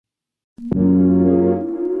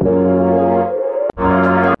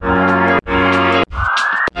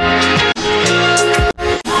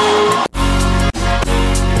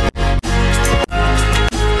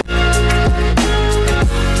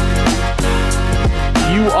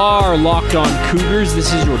You are Locked On Cougars.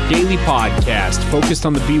 This is your daily podcast focused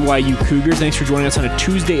on the BYU Cougars. Thanks for joining us on a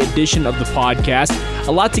Tuesday edition of the podcast.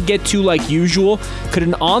 A lot to get to like usual. Could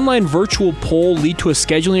an online virtual poll lead to a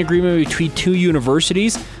scheduling agreement between two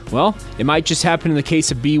universities? Well, it might just happen in the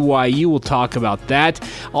case of BYU. We'll talk about that.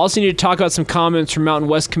 Also need to talk about some comments from Mountain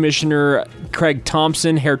West Commissioner Craig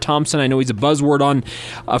Thompson, Herr Thompson. I know he's a buzzword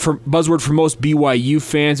for most BYU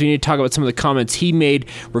fans. We need to talk about some of the comments he made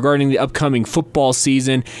regarding the upcoming football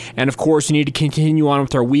season. And of course, we need to continue on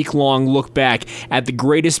with our week-long look back at the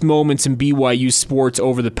greatest moments in BYU sports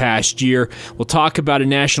over the past year. We'll talk about a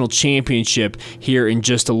national championship here in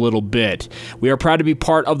just a little bit. We are proud to be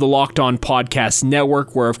part of the Locked On Podcast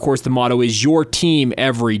Network, where of course the motto is your team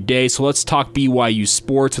every day. So let's talk BYU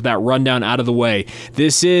sports with that rundown out of the way.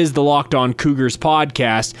 This is the Locked On Cougars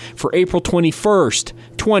podcast for April 21st,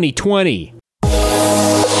 2020.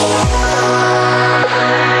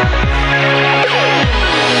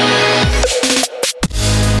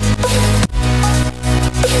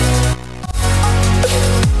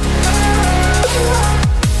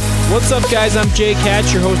 What's up, guys? I'm Jake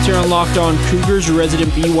Hatch, your host here on Locked On Cougars, your resident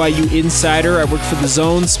BYU insider. I work for the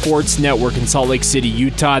Zone Sports Network in Salt Lake City,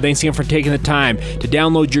 Utah. Thanks again for taking the time to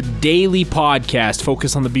download your daily podcast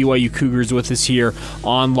focused on the BYU Cougars with us here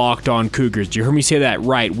on Locked On Cougars. Did you hear me say that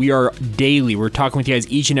right? We are daily. We're talking with you guys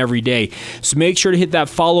each and every day. So make sure to hit that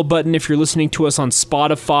follow button if you're listening to us on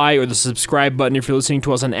Spotify, or the subscribe button if you're listening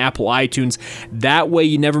to us on Apple iTunes. That way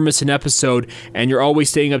you never miss an episode, and you're always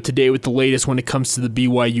staying up to date with the latest when it comes to the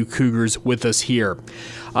BYU Cougars with us here.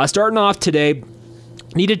 Starting off today,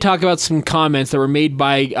 need to talk about some comments that were made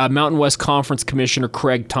by Mountain West Conference Commissioner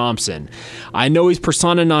Craig Thompson. I know he's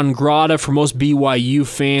persona non grata for most BYU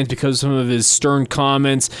fans because of some of his stern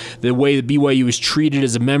comments, the way that BYU is treated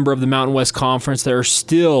as a member of the Mountain West Conference. There are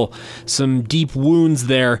still some deep wounds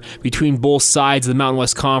there between both sides of the Mountain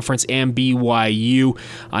West Conference and BYU.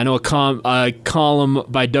 I know a column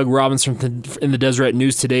by Doug Robinson in the Deseret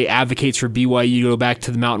News today advocates for BYU to go back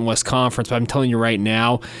to the Mountain West Conference, but I'm telling you right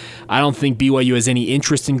now, I don't think BYU has any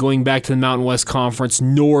interest in going back to the Mountain West Conference,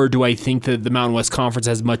 nor do I think that the Mountain West Conference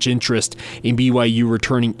has much interest in BYU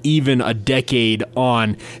returning even a decade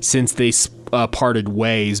on since they parted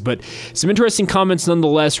ways. But some interesting comments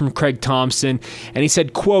nonetheless from Craig Thompson, and he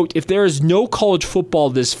said, quote, "If there is no college football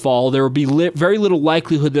this fall, there will be very little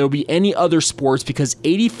likelihood there will be any other sports because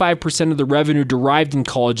 85% of the revenue derived in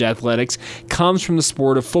college athletics comes from the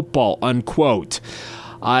sport of football," unquote.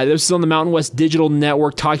 This is on the Mountain West Digital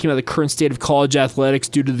Network talking about the current state of college athletics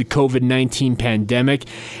due to the COVID-19 pandemic.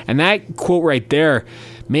 And that quote right there,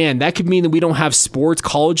 man, that could mean that we don't have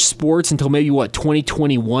college sports, until maybe,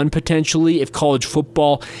 2021 potentially, if college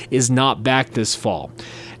football is not back this fall.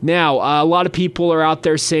 Now, a lot of people are out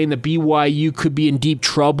there saying that BYU could be in deep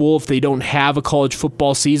trouble if they don't have a college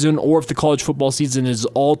football season, or if the college football season is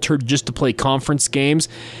altered just to play conference games.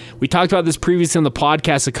 We talked about this previously on the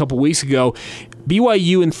podcast a couple weeks ago.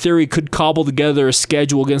 BYU, in theory, could cobble together a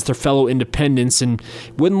schedule against their fellow independents and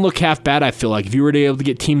wouldn't look half bad, I feel like. If you were to be able to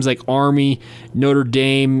get teams like Army, Notre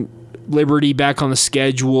Dame, Liberty back on the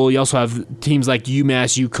schedule. You also have teams like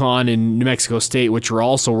UMass, UConn, and New Mexico State, which are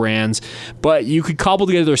also Rans. But you could cobble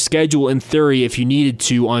together a schedule, in theory, if you needed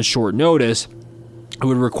to on short notice. It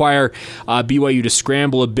would require BYU to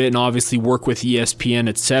scramble a bit and obviously work with ESPN,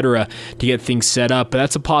 etc., to get things set up. But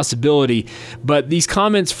that's a possibility. But these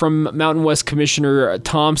comments from Mountain West Commissioner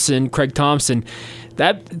Craig Thompson,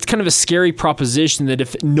 that's kind of a scary proposition, that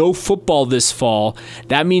if no football this fall,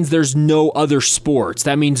 that means there's no other sports.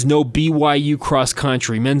 That means no BYU cross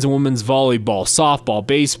country, men's and women's volleyball, softball,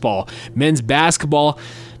 baseball, men's basketball.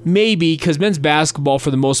 Maybe, because men's basketball, for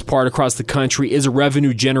the most part across the country, is a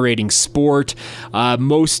revenue-generating sport.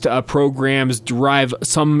 Most programs derive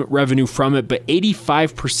some revenue from it, but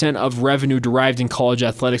 85% of revenue derived in college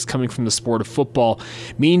athletics coming from the sport of football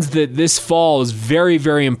means that this fall is very,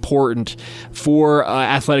 very important for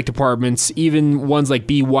athletic departments, even ones like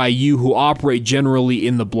BYU, who operate generally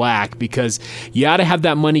in the black, because you got to have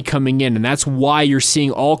that money coming in, and that's why you're seeing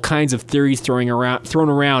all kinds of theories thrown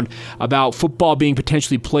around about football being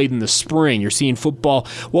potentially played in the spring. You're seeing football,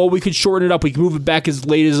 well, we could shorten it up. We could move it back as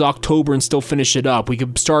late as October and still finish it up. We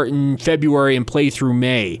could start in February and play through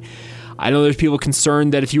May. I know there's people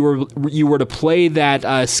concerned that if you were to play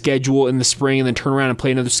that schedule in the spring and then turn around and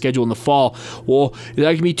play another schedule in the fall, well,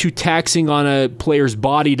 that can be too taxing on a player's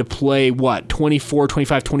body to play 24,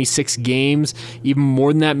 25, 26 games, even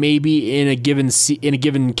more than that maybe in a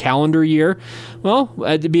given calendar year. Well,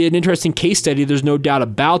 it'd be an interesting case study. There's no doubt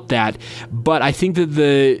about that. But I think that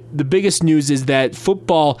the biggest news is that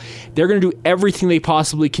football, they're going to do everything they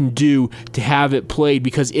possibly can do to have it played,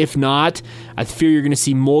 because if not, I fear you're going to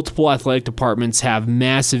see multiple athletic departments have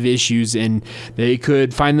massive issues, and they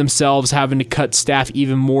could find themselves having to cut staff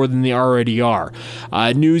even more than they already are.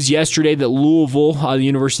 News yesterday that Louisville, the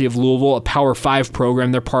University of Louisville, a Power 5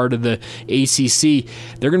 program, they're part of the ACC,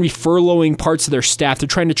 they're going to be furloughing parts of their staff. They're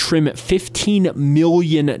trying to trim $15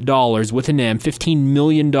 million, with an M, $15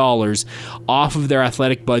 million off of their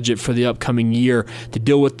athletic budget for the upcoming year to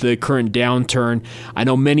deal with the current downturn. I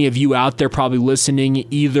know many of you out there probably listening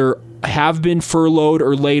either have been furloughed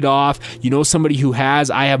or laid off. You know somebody who has.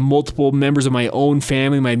 I have multiple members of my own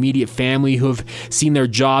family, my immediate family, who have seen their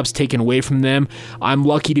jobs taken away from them. I'm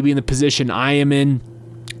lucky to be in the position I am in,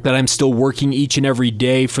 that I'm still working each and every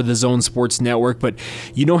day for the Zone Sports Network. But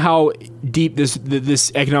you know how deep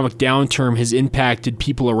this economic downturn has impacted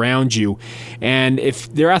people around you. And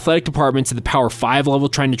if their athletic departments at the Power 5 level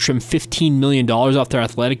trying to trim $15 million off their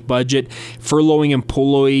athletic budget, furloughing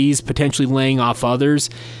employees, potentially laying off others,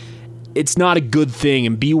 it's not a good thing.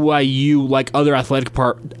 And BYU, like other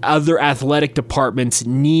athletic departments,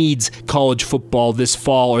 needs college football this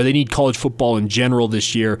fall, or they need college football in general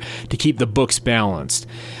this year to keep the books balanced.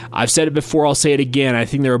 I've said it before, I'll say it again. I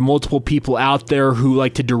think there are multiple people out there who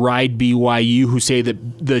like to deride BYU, who say that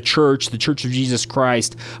the Church of Jesus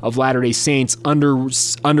Christ of Latter-day Saints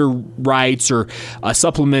underwrites or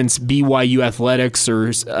supplements BYU athletics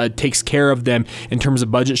or takes care of them in terms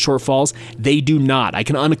of budget shortfalls. They do not. I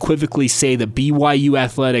can unequivocally say that BYU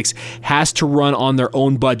athletics has to run on their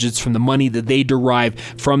own budgets from the money that they derive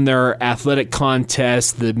from their athletic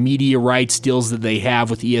contests, the media rights deals that they have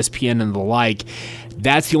with ESPN and the like.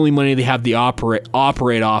 That's the only money they have to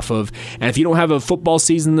operate off of. And if you don't have a football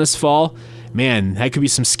season this fall, man, that could be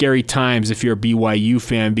some scary times if you're a BYU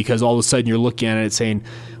fan, because all of a sudden you're looking at it saying,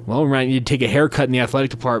 well, we might need to take a haircut in the athletic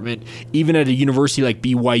department, even at a university like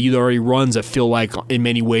BYU that already runs, I feel like, in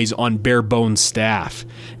many ways, on bare-bones staff.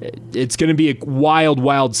 It's going to be a wild,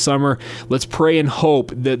 wild summer. Let's pray and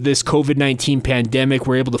hope that this COVID-19 pandemic,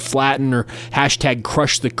 we're able to flatten or hashtag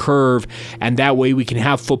crush the curve, and that way we can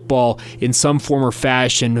have football in some form or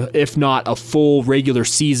fashion, if not a full regular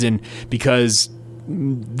season, because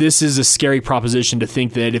this is a scary proposition to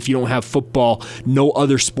think that if you don't have football, no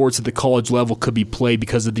other sports at the college level could be played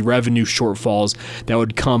because of the revenue shortfalls that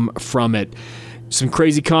would come from it. Some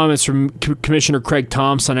crazy comments from Commissioner Craig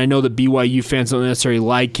Thompson. I know that BYU fans don't necessarily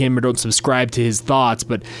like him or don't subscribe to his thoughts,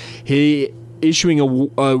 but he issuing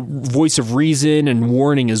a voice of reason and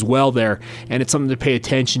warning as well there, and it's something to pay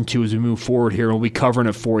attention to as we move forward here. We'll be covering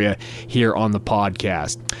it for you here on the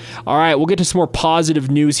podcast. All right, we'll get to some more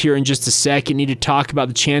positive news here in just a second. Need to talk about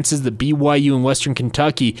the chances that BYU and Western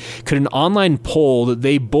Kentucky could an online poll that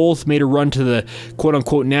they both made a run to the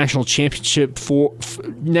quote-unquote national championship for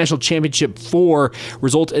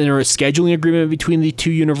result in a scheduling agreement between the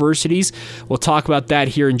two universities. We'll talk about that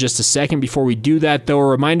here in just a second. Before we do that, though, a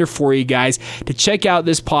reminder for you guys to check out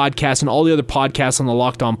this podcast and all the other podcasts on the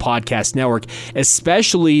Locked On Podcast Network,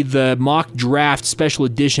 especially the mock draft special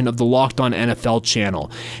edition of the Locked On NFL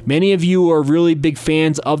channel. Many of you are really big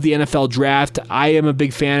fans of the NFL draft. I am a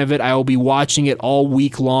big fan of it. I will be watching it all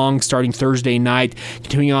week long, starting Thursday night,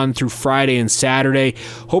 continuing on through Friday and Saturday.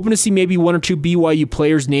 Hoping to see maybe one or two BYU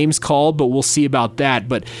players' names called, but we'll see about that.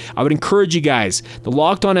 But I would encourage you guys, the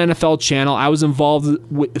Locked On NFL channel, I was involved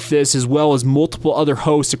with this as well as multiple other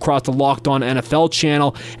hosts across the Locked On NFL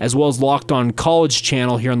channel, as well as Locked On College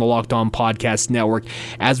channel here on the Locked On Podcast Network,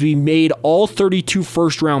 as we made all 32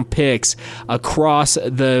 first-round picks across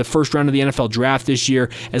the first round of the NFL draft this year,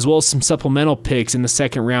 as well as some supplemental picks in the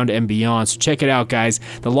second round and beyond. So check it out, guys.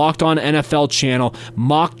 The Locked On NFL channel,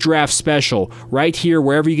 mock draft special, right here,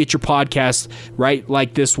 wherever you get your podcasts, right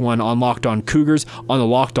like this one on Locked On Cougars on the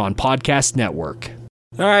Locked On Podcast Network.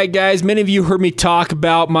 All right, guys, many of you heard me talk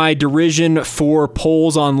about my derision for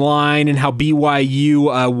polls online and how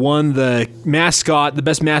BYU won the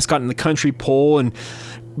best mascot in the country poll, and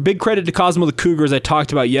big credit to Cosmo the Cougars I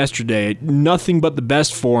talked about yesterday. Nothing but the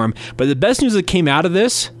best for him. But the best news that came out of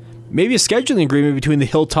this, maybe a scheduling agreement between the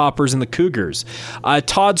Hilltoppers and the Cougars.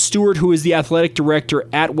 Todd Stewart, who is the athletic director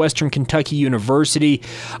at Western Kentucky University,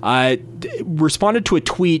 responded to a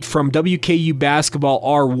tweet from WKU Basketball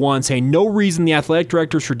R1 saying, "No reason the athletic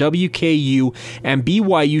directors for WKU and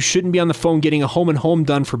BYU shouldn't be on the phone getting a home-and-home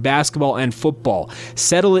done for basketball and football.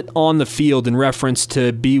 Settle it on the field," in reference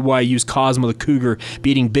to BYU's Cosmo the Cougar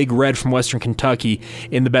beating Big Red from Western Kentucky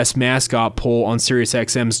in the Best Mascot poll on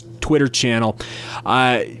SiriusXM's Twitter channel.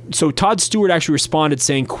 So Todd Stewart actually responded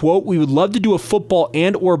saying, quote, "We would love to do a football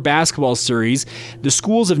and or basketball series. The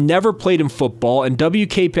schools have never played in football, and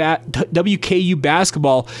WKU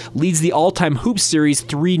basketball leads the all-time hoop series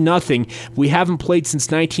 3-0. We haven't played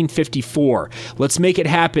since 1954. Let's make it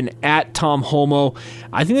happen at Tom Homo."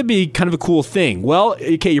 I think that'd be kind of a cool thing. Well,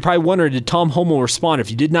 okay, you're probably wondering, did Tom Homo respond?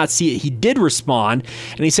 If you did not see it, he did respond,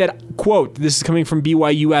 and he said, quote, this is coming from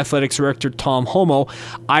BYU Athletics Director Tom Homo,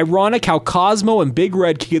 "Ironic how Cosmo and Big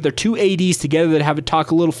Red could get their two ADs together to have it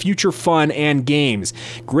talk a little future fun and games.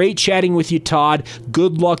 Great chatting with you, Todd.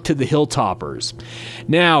 Good luck to the Hilltoppers."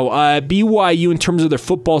 Now, BYU, in terms of their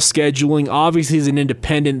football scheduling, obviously is an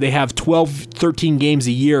independent. They have 12, 13 games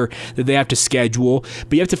a year that they have to schedule,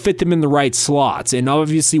 but you have to fit them in the right slots. And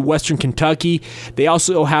obviously, Western Kentucky, they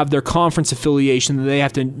also have their conference affiliation that they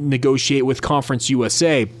have to negotiate with Conference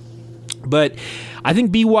USA. But I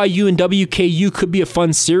think BYU and WKU could be a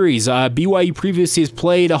fun series. BYU previously has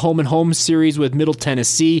played a home-and-home series with Middle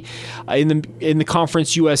Tennessee in the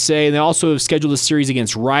Conference USA, and they also have scheduled a series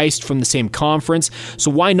against Rice from the same conference.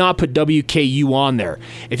 So why not put WKU on there?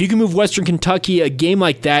 If you can move Western Kentucky a game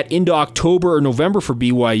like that into October or November for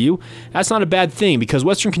BYU, that's not a bad thing because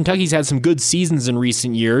Western Kentucky's had some good seasons in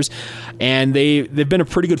recent years, and they've been a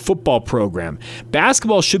pretty good football program.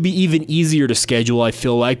 Basketball should be even easier to schedule, I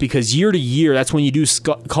feel like, because year to year, that's when you do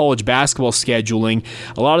college basketball scheduling.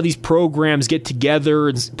 A lot of these programs get together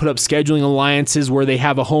and put up scheduling alliances where they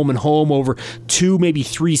have a home and home over 2, maybe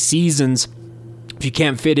 3 seasons. If you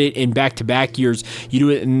can't fit it in back-to-back years, you do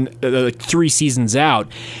it in 3 seasons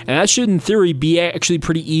out. And that should, in theory, be actually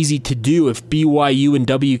pretty easy to do if BYU and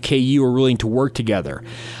WKU are willing to work together.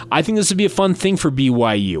 I think this would be a fun thing for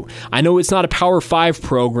BYU. I know it's not a Power 5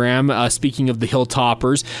 program, speaking of the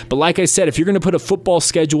Hilltoppers, but like I said, if you're going to put a football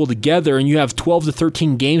schedule together and you have 12 to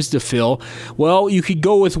 13 games to fill, well, you could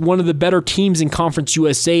go with one of the better teams in Conference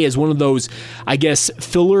USA as one of those, I guess,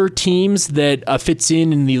 filler teams that fits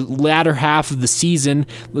in the latter half of the season,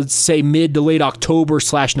 let's say mid to late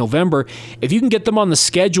October/November. If you can get them on the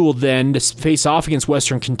schedule then to face off against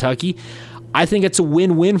Western Kentucky, I think it's a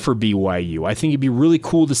win-win for BYU. I think it'd be really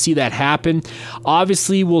cool to see that happen.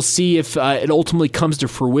 Obviously, we'll see if it ultimately comes to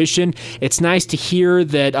fruition. It's nice to hear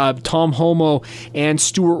that Tom Homo and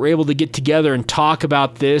Stewart were able to get together and talk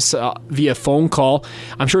about this via phone call.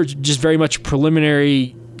 I'm sure it's just very much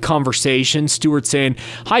preliminary conversation. Stewart saying,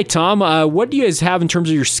 "Hi, Tom, what do you guys have in terms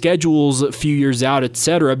of your schedules a few years out,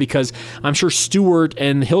 etc.?" Because I'm sure Stewart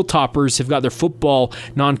and the Hilltoppers have got their football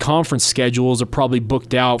non-conference schedules are probably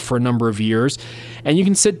booked out for a number of years. And you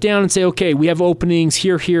can sit down and say, okay, we have openings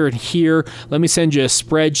here, here, and here. Let me send you a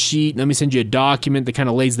spreadsheet. Let me send you a document that kind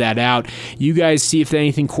of lays that out. You guys see if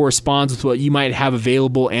anything corresponds with what you might have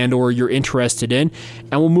available and or you're interested in,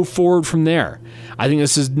 and we'll move forward from there. I think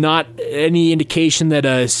this is not any indication that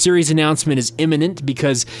a series announcement is imminent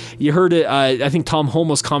because you heard it. I think Tom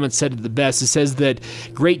Homo's comment said it the best. It says that,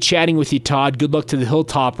 "Great chatting with you, Todd. Good luck to the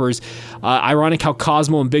Hilltoppers. Ironic how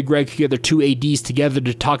Cosmo and Big Red could get their two ADs together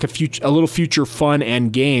to talk a little future fun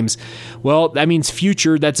and games." Well, that means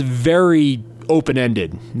future. That's very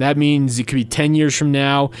open-ended. That means it could be 10 years from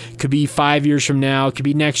now, it could be 5 years from now, it could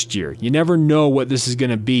be next year. You never know what this is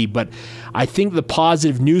going to be, but I think the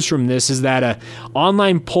positive news from this is that an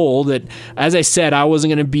online poll that, as I said, I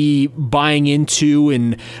wasn't going to be buying into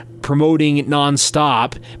and promoting it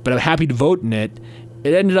nonstop, but I'm happy to vote in it.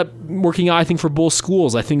 It ended up working out, I think, for both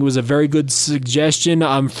schools. I think it was a very good suggestion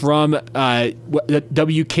from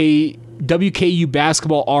WKU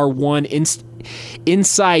Basketball R1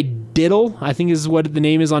 Inside Diddle, I think is what the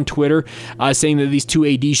name is on Twitter, saying that these two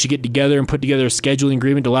ADs should get together and put together a scheduling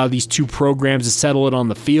agreement to allow these two programs to settle it on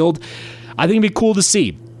the field. I think it'd be cool to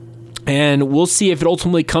see. And we'll see if it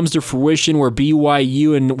ultimately comes to fruition where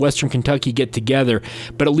BYU and Western Kentucky get together.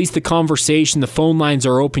 But at least the conversation, the phone lines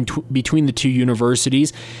are open between the two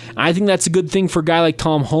universities. I think that's a good thing for a guy like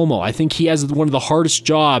Tom Homo. I think he has one of the hardest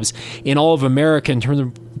jobs in all of America in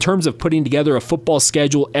terms of putting together a football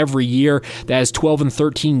schedule every year that has 12 and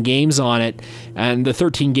 13 games on it. And the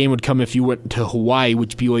 13 game would come if you went to Hawaii,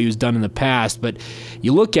 which BYU has done in the past. But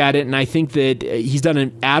you look at it, and I think that he's done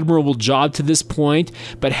an admirable job to this point.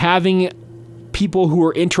 But having people who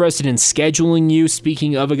are interested in scheduling you,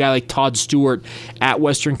 speaking of a guy like Todd Stewart at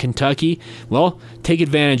Western Kentucky, well, take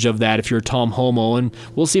advantage of that if you're a Tom Homo, and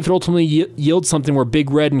we'll see if it ultimately yields something where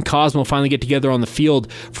Big Red and Cosmo finally get together on the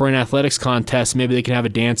field for an athletics contest. Maybe they can have a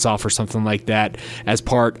dance-off or something like that as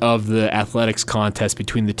part of the athletics contest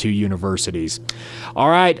between the two universities. All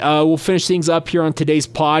right, we'll finish things up here on today's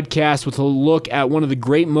podcast with a look at one of the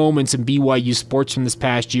great moments in BYU sports from this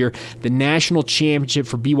past year, the national championship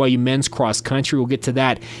for BYU men's cross country. We'll get to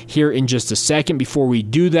that here in just a second. Before we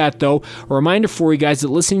do that, though, a reminder for you guys that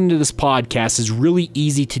listening to this podcast is really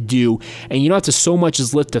easy to do, and you don't have to so much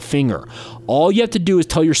as lift a finger. All you have to do is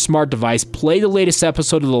tell your smart device, play the latest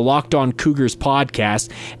episode of the Locked On Cougars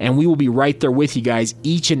podcast, and we will be right there with you guys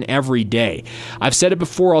each and every day. I've said it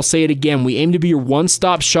before, I'll say it again. We aim to be your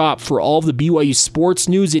one-stop shop for all of the BYU sports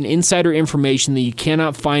news and insider information that you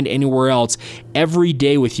cannot find anywhere else every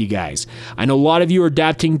day with you guys. I know a lot of you are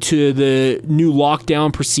adapting to the new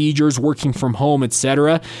lockdown procedures, working from home,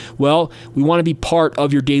 etc. Well, we want to be part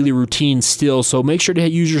of your daily routine still, so make sure to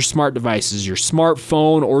use your smart devices, your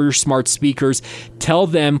smartphone or your smart speakers. Tell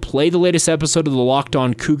them, play the latest episode of the Locked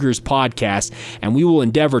On Cougars podcast, and we will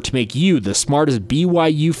endeavor to make you the smartest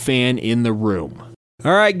BYU fan in the room.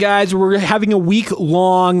 All right, guys, we're having a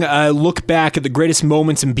week-long look back at the greatest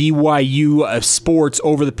moments in BYU sports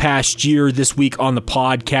over the past year this week on the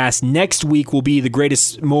podcast. Next week will be the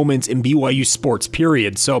greatest moments in BYU sports,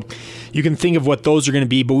 period. So you can think of what those are going to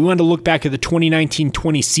be, but we wanted to look back at the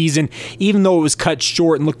 2019-20 season, even though it was cut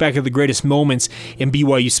short, and look back at the greatest moments in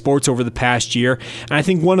BYU sports over the past year. And I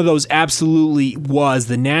think one of those absolutely was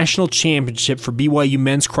the national championship for BYU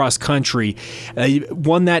men's cross country.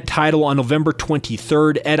 Won that title on November 23rd.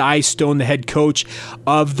 Ed Eyestone, the head coach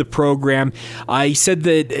of the program, he said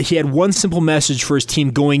that he had one simple message for his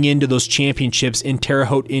team going into those championships in Terre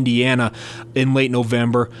Haute, Indiana in late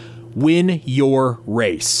November: win your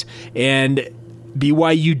race. And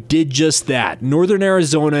BYU did just that. Northern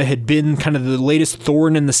Arizona had been kind of the latest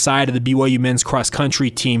thorn in the side of the BYU men's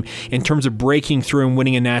cross-country team in terms of breaking through and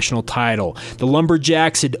winning a national title. The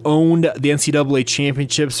Lumberjacks had owned the NCAA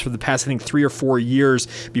championships for the past, I think, 3 or 4 years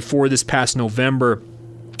before this past November.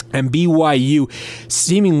 And BYU,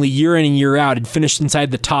 seemingly year in and year out, had finished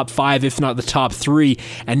inside the top 5, if not the top 3,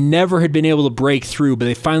 and never had been able to break through, but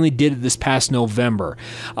they finally did it this past November.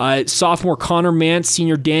 Sophomore Connor Mance,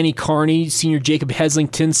 senior Danny Carney, senior Jacob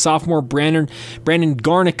Heslington, sophomore Brandon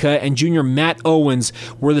Garnica, and junior Matt Owens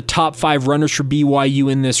were the top 5 runners for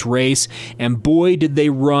BYU in this race, and boy, did they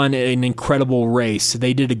run an incredible race.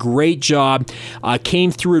 They did a great job,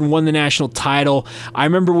 came through and won the national title. I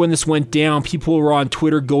remember when this went down, people were on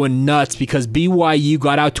Twitter going nuts because BYU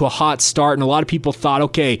got out to a hot start, and a lot of people thought,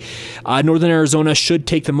 okay, Northern Arizona should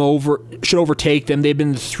overtake them. They've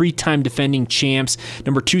been the 3-time defending champs.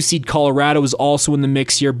 Number 2 seed Colorado was also in the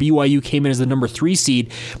mix here. BYU came in as the number 3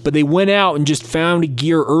 seed, but they went out and just found a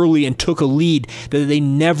gear early and took a lead that they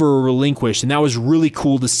never relinquished, and that was really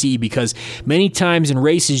cool to see because many times in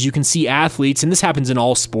races you can see athletes, and this happens in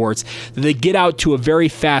all sports, that they get out to a very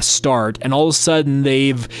fast start, and all of a sudden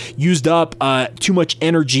they've used up too much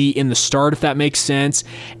energy in the start, if that makes sense,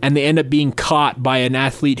 and they end up being caught by an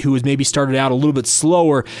athlete who has maybe started out a little bit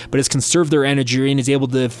slower but has conserved their energy and is able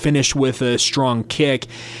to finish with a strong kick.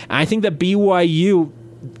 And I think that BYU,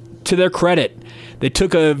 to their credit, they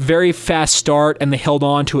took a very fast start and they held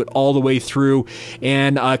on to it all the way through.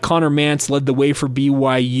 And Connor Mance led the way for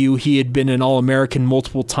BYU. He had been an All-American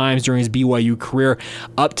multiple times during his BYU career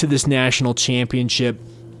up to this national championship.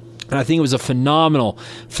 And I think it was a phenomenal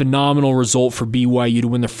result for BYU to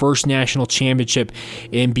win their first national championship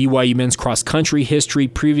in BYU men's cross-country history.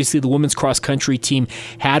 Previously, the women's cross-country team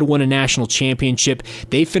had won a national championship.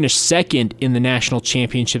 They finished second in the national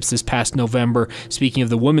championships this past November, speaking of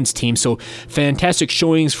the women's team. So fantastic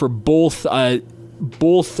showings for both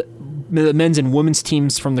the men's and women's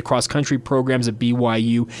teams from the cross-country programs at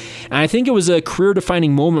BYU. And I think it was a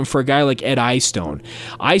career-defining moment for a guy like Ed Eyestone.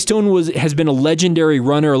 Eyestone has been a legendary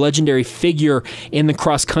runner, a legendary figure in the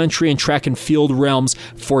cross-country and track and field realms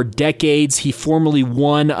for decades. He formerly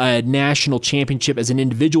won a national championship as an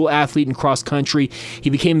individual athlete in cross-country. He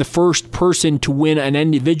became the first person to win an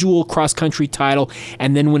individual cross-country title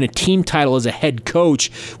and then win a team title as a head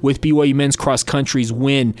coach with BYU men's cross-country's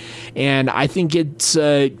win. And I think it's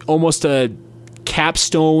almost a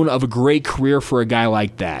capstone of a great career for a guy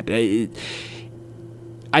like that.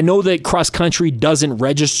 I know that cross country doesn't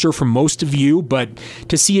register for most of you, but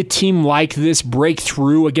to see a team like this break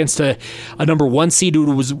through against a number 1 seed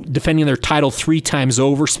who was defending their title 3 times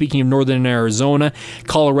over, speaking of Northern Arizona,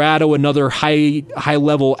 Colorado, another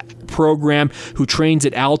high-level program who trains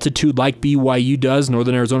at altitude like BYU does,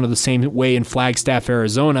 Northern Arizona the same way in Flagstaff,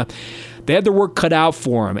 Arizona. They had their work cut out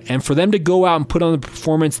for them, and for them to go out and put on the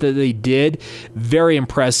performance that they did, very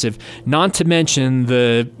impressive. Not to mention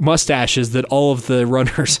the mustaches that all of the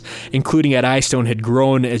runners, including at Eystone, had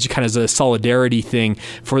grown as kind of as a solidarity thing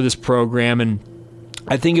for this program, and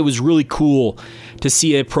I think it was really cool to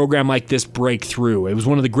see a program like this break through. It was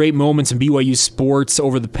one of the great moments in BYU sports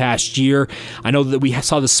over the past year. I know that we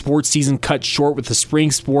saw the sports season cut short with the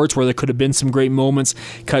spring sports where there could have been some great moments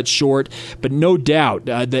cut short, but no doubt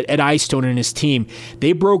that Ed Eystone and his team,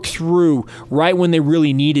 they broke through right when they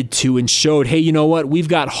really needed to and showed, hey, you know what? We've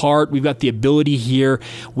got heart. We've got the ability here.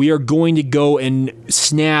 We are going to go and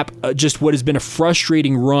snap just what has been a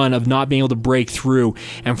frustrating run of not being able to break through.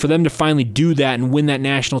 And for them to finally do that and win that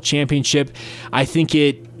national championship, I think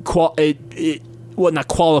it not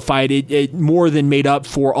qualified, it more than made up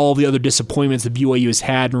for all the other disappointments that BYU has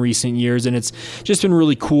had in recent years, and it's just been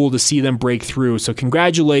really cool to see them break through. So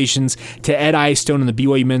congratulations to Ed Eystone and the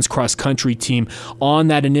BYU men's cross country team on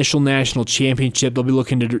that initial national championship. They'll be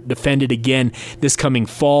looking to defend it again this coming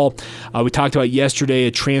fall. We talked about yesterday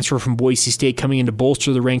a transfer from Boise State coming in to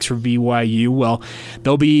bolster the ranks for BYU. Well,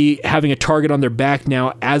 they'll be having a target on their back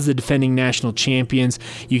now as the defending national champions.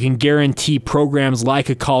 You can guarantee programs like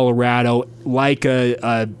a Colorado, like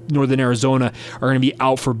a Northern Arizona, are going to be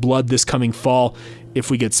out for blood this coming fall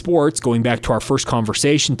if we get sports, going back to our first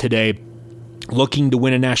conversation today, looking to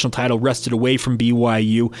win a national title wrested away from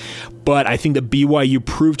BYU. But I think that BYU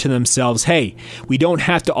proved to themselves, hey, we don't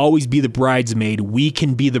have to always be the bridesmaid. We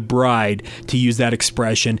can be the bride, to use that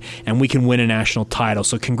expression, and we can win a national title.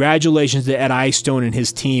 So congratulations to Ed Eystone and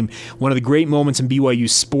his team. One of the great moments in BYU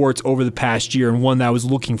sports over the past year, and one that I was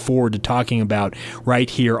looking forward to talking about right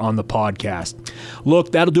here on the podcast.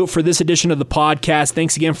 Look, that'll do it for this edition of the podcast.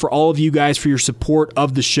 Thanks again for all of you guys for your support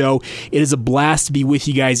of the show. It is a blast to be with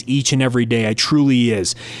you guys each and every day. It truly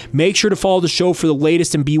is. Make sure to follow the show for the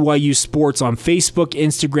latest in BYU sports on Facebook,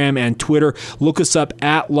 Instagram, and Twitter. Look us up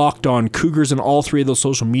at Locked On Cougars on all 3 of those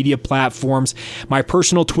social media platforms. My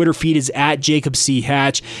personal Twitter feed is at Jacob C.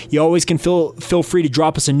 Hatch. You always can feel free to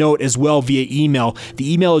drop us a note as well via email.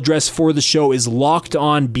 The email address for the show is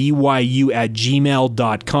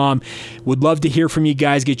lockedonbyu@gmail.com. Would love to hear from you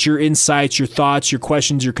guys, get your insights, your thoughts, your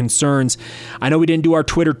questions, your concerns. I know we didn't do our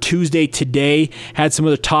Twitter Tuesday today, had some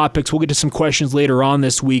other topics. We'll get to some questions later on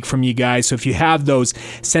this week from you guys. So if you have those,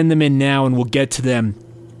 send them in now and we'll get to them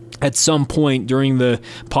at some point during the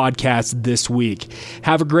podcast this week.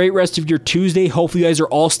 Have a great rest of your Tuesday. Hopefully you guys are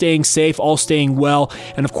all staying safe, all staying well,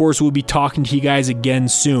 and of course we'll be talking to you guys again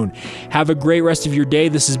soon. Have a great rest of your day.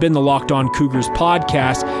 This has been the Locked On Cougars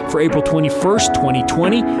podcast for April 21st,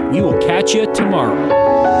 2020. We will catch you tomorrow.